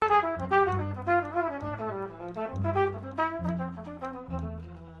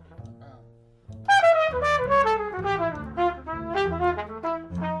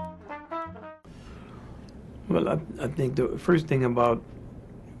I think the first thing about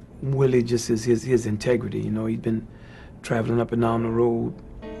Willie just is his integrity. You know, he's been traveling up and down the road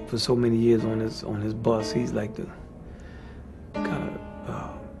for so many years on his bus. He's like the kind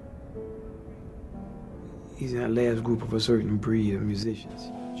of he's in that last group of a certain breed of musicians.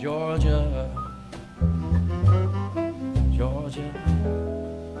 Georgia, Georgia,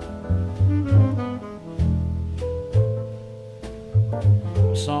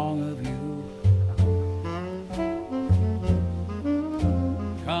 a song of you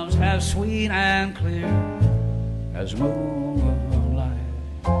comes as sweet and clear as moonlight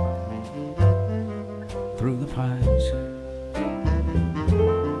through the pines.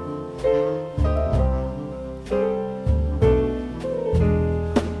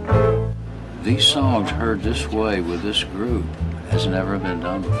 These songs heard this way with this group has never been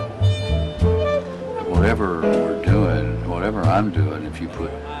done before. Whatever we're doing, whatever I'm doing, if you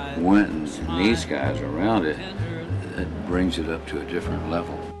put Wynton and these guys around it, it brings it up to a different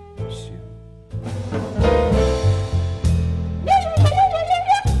level.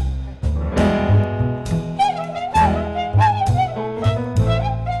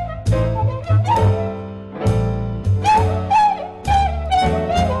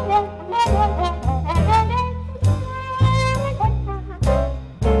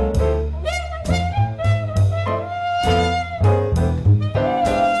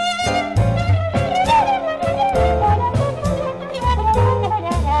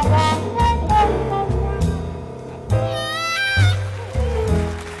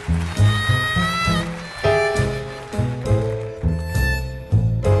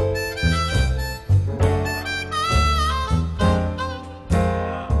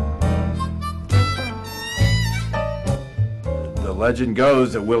 Legend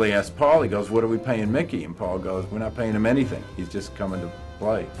goes that Willie asked Paul, he goes, "What are we paying Mickey?" And Paul goes, "We're not paying him anything. He's just coming to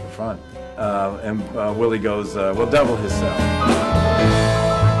play for fun." And Willie goes, "We'll double his salary."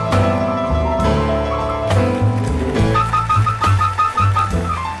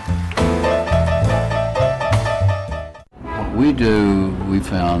 What we do, we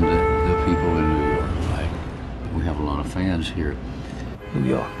found that the people in New York like. We have a lot of fans here. New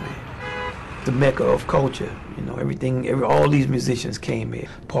York, man, the mecca of culture. You know, all these musicians came here.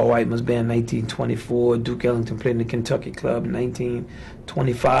 Paul Whiteman's band, 1924. Duke Ellington played in the Kentucky Club in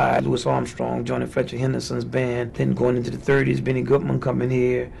 1925. Louis Armstrong, Johnny Fletcher Henderson's band. Then going into the 30s, Benny Goodman coming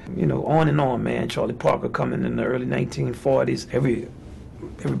here. You know, on and on, man. Charlie Parker coming in the early 1940s.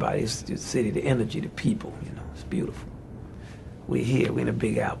 Everybody's the city, the energy, the people. You know, it's beautiful. We're here. We're in the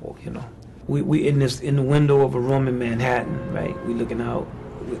Big Apple. You know, we in the window of a room in Manhattan, right? We looking out.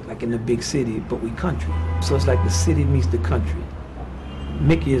 Like in the big city, but we country. So it's like the city meets the country.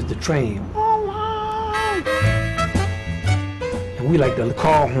 Mickey is the train. And we like the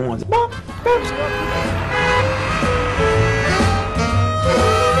car horns. Bright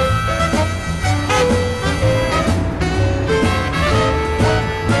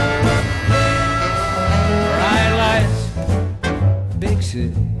lights, big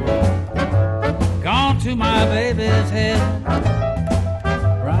city, gone to my baby's head.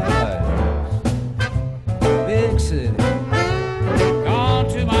 Big city, gone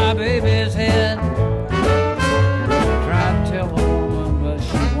to my baby's head. Tried to tell a woman, but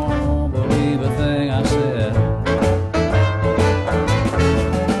she won't believe a thing I said.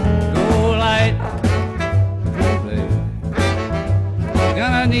 Go light, baby, you're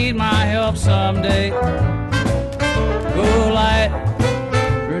gonna need my help someday. Go light,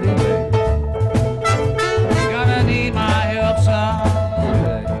 pretty baby, you're gonna need my help someday.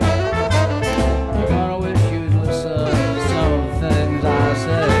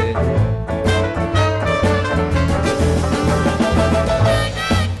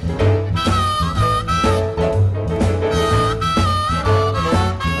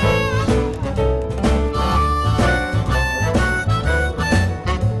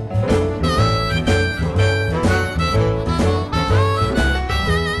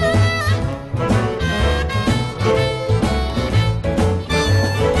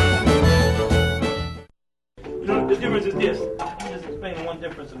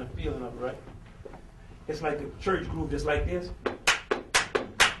 Difference in the feeling of it, right? It's like the church groove, just like this.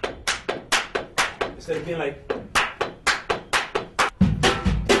 Instead of being like.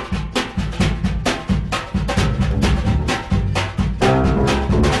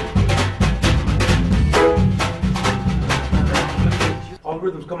 All the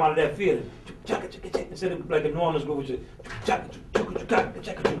rhythms come out of that feeling. Instead of like a normal groove, which is.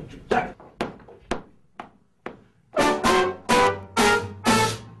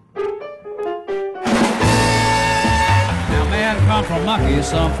 Come from monkey,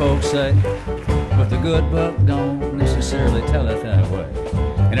 some folks say, but the good book don't necessarily tell it that way.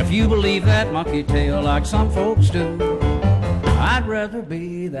 And if you believe that monkey tale like some folks do, I'd rather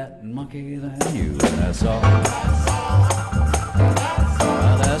be that monkey than you. That's all.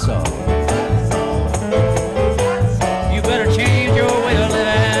 Well, that's all. You better change your way of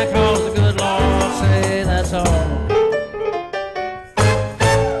living, 'cause the good Lord say that's all.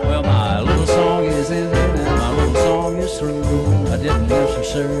 Well, my little song is ended and my little song is through. I didn't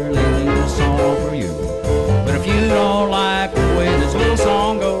necessarily leave a song for you, but if you don't like the way this little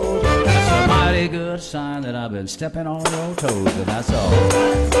song goes, that's a mighty good sign that I've been stepping on your toes, and that's all.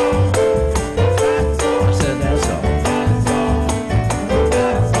 I said that's all.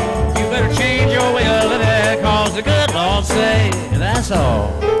 You better change your way of living, 'cause the good Lord say that's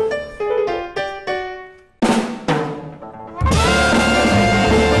all.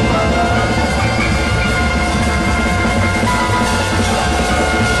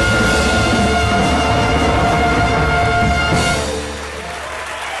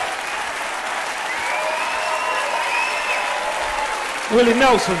 Willie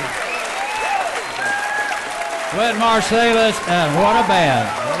Nelson. Fred Marsalis, and what a band.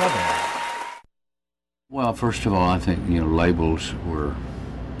 What a band. Well, first of all, I think, labels were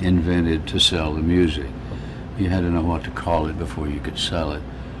invented to sell the music. You had to know what to call it before you could sell it.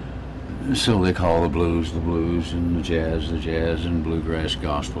 So they call the blues, and the jazz, and bluegrass,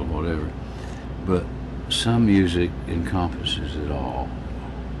 gospel, whatever. But some music encompasses it all.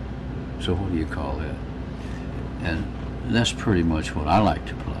 So what do you call that? And that's pretty much what I like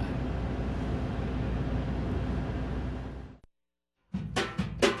to play.